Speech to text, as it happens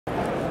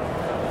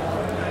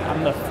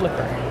I'm the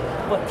flipper.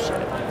 Flip shit.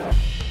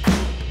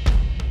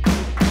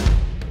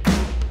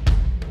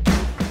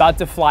 About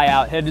to fly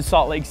out, head to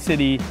Salt Lake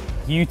City,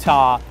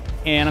 Utah,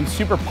 and I'm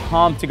super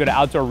pumped to go to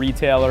Outdoor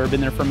Retailer. I've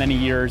been there for many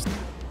years.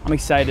 I'm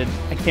excited.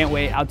 I can't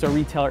wait. Outdoor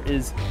Retailer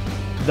is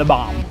the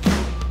bomb.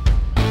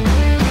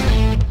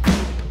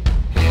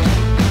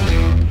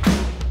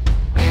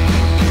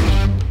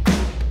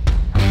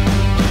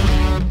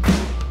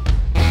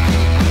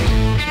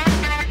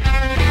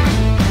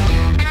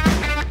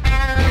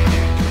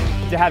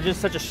 To have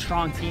just such a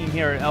strong team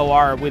here at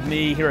OR with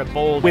me here at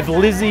Bold, with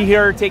Lizzie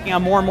here taking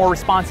on more and more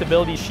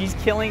responsibility. She's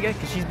killing it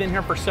because she's been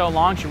here for so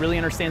long. She really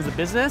understands the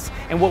business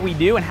and what we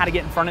do and how to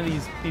get in front of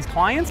these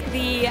clients.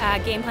 The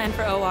game plan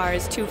for OR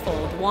is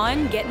twofold.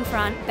 One, get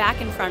back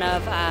in front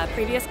of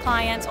previous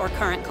clients or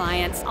current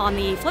clients. On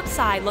the flip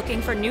side,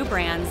 looking for new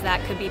brands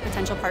that could be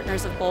potential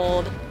partners of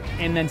Bold.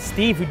 And then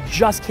Steve, who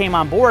just came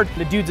on board,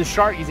 the dude's a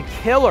shark. He's a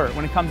killer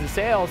when it comes to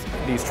sales.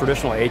 These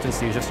traditional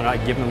agencies just are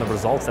not giving them the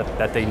results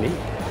that they need.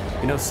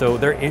 You know, so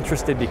they're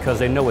interested because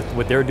they know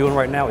what they're doing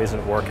right now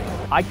isn't working.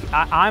 I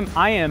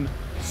am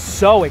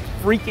so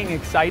freaking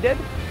excited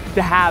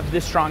to have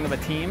this strong of a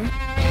team.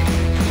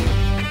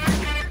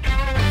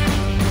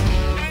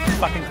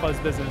 Fucking close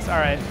business. All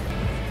right,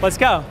 let's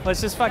go.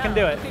 Let's just fucking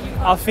do it.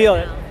 I'll feel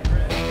it.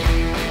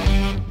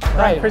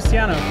 Hi,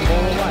 Cristiano from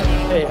Bold Worldwide.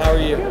 Hey, how are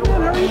you? Good,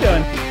 man. How are you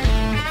doing?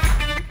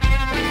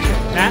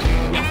 Matt?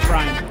 Yeah.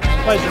 Brian.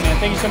 Pleasure, man.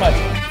 Thank you so much.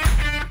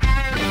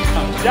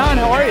 John,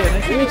 how are you?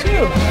 Nice to meet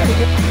you.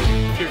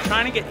 If you're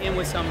trying to get in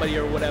with somebody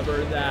or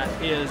whatever that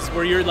is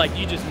where you're like,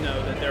 you just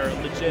know that they're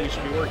legit, you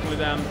should be working with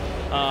them,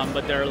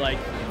 but they're like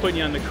putting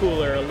you on the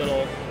cooler a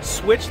little,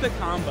 switch the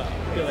combo.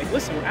 Be like,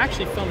 listen, we're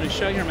actually filming a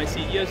show here, my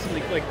CEO,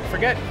 something like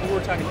forget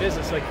we're talking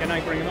business, like can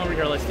I bring them over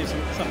here, let's do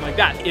something like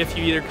that. If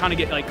you either kind of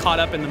get like caught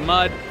up in the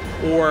mud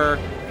or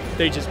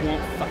they just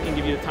won't fucking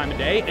give you the time of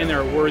day and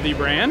they're a worthy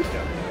brand,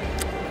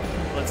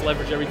 let's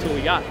leverage every tool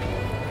we got.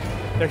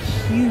 They're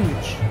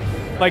huge.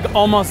 Like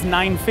almost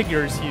 9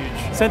 figures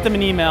huge. Sent them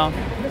an email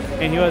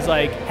and he was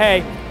like,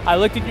 hey, I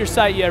looked at your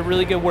site, you have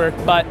really good work,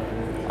 but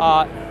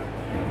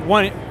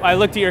I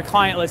looked at your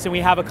client list and we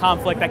have a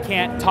conflict, I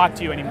can't talk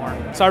to you anymore.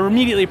 So I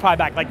immediately replied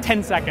back, like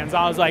 10 seconds.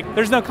 I was like,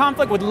 there's no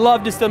conflict, would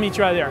love to still meet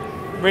you right there.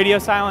 Radio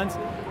silence.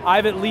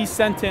 I've at least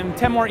sent him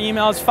 10 more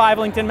emails, 5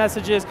 LinkedIn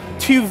messages,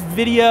 2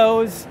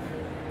 videos.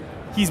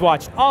 He's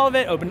watched all of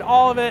it, opened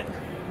all of it,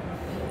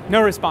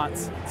 no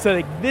response. So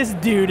like this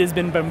dude has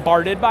been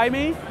bombarded by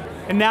me.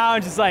 And now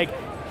I'm just like,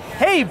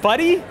 hey,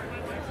 buddy.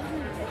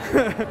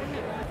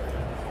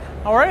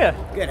 How are you?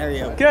 Good, how are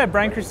you? Good,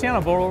 Brian Cristiano,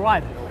 Bold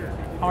Worldwide.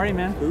 How are you,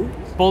 man? Who?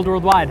 Bold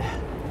Worldwide.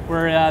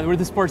 We're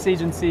the sports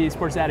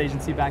ad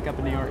agency back up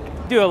in New York.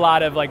 Do a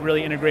lot of like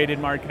really integrated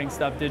marketing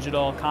stuff,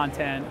 digital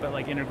content, but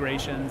like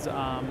integrations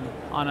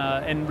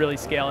and really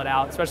scale it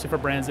out, especially for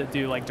brands that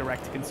do like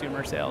direct to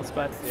consumer sales.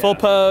 But yeah. Full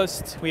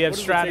post, we have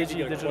strategy,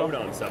 digital.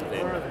 Quote on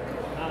something.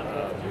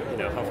 You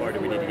know, how far do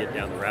we need to get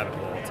down the rabbit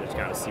hole to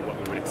kind of see what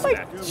we would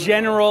expect? Like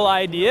general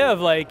idea of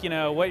like, you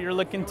know, what you're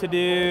looking to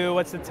do,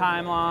 what's the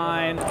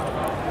timeline.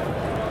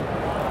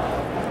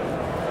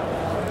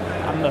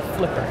 I'm the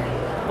flipper.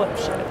 Flip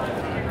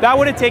shit. That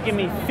would have taken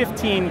me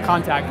 15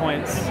 contact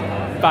points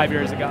 5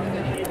 years ago.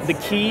 The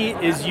key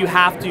is you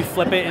have to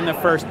flip it in the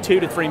first 2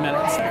 to 3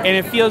 minutes. And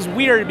it feels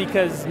weird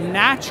because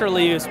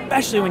naturally,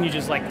 especially when you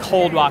just like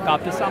cold walk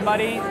up to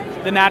somebody,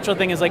 the natural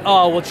thing is like,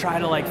 oh, we'll try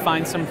to like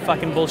find some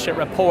fucking bullshit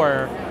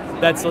rapport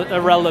that's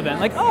irrelevant.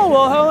 Like, oh,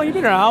 well, how long you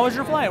been here? How was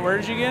your flight? Where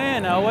did you get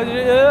in? Oh,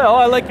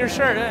 I like your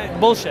shirt.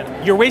 Bullshit.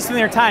 You're wasting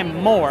their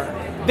time more.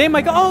 They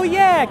might go, oh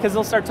yeah, because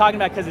they'll start talking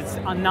about it because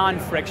it's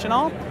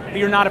non-frictional, but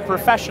you're not a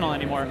professional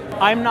anymore.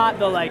 I'm not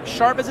the like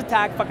sharp as a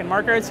tack fucking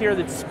marketer is here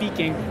that's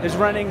speaking, is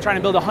running, trying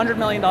to build a $100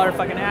 million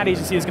fucking ad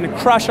agency is gonna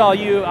crush all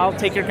you, I'll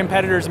take your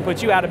competitors and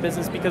put you out of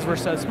business because we're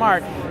so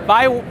smart. If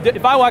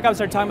I walk up and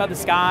start talking about the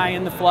sky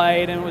and the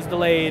flight and it was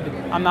delayed,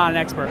 I'm not an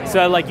expert.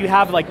 So like you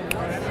have like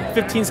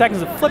 15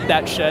 seconds to flip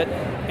that shit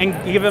and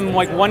give them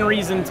like one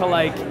reason to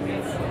like,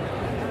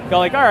 go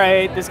like, all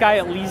right, this guy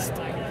at least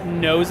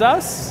knows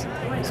us.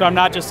 So I'm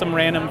not just some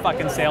random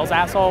fucking sales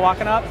asshole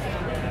walking up.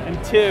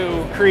 And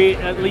 2, create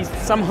at least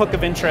some hook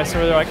of interest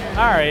where they're like,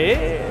 all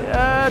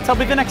right, tell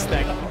me the next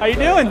thing. How you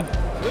doing?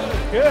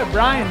 Good,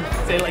 Brian.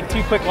 Say like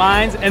 2 quick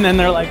lines and then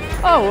they're like,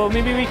 oh, well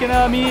maybe we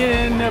can meet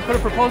and put a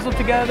proposal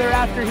together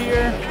after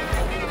here.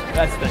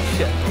 That's the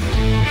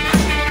shit.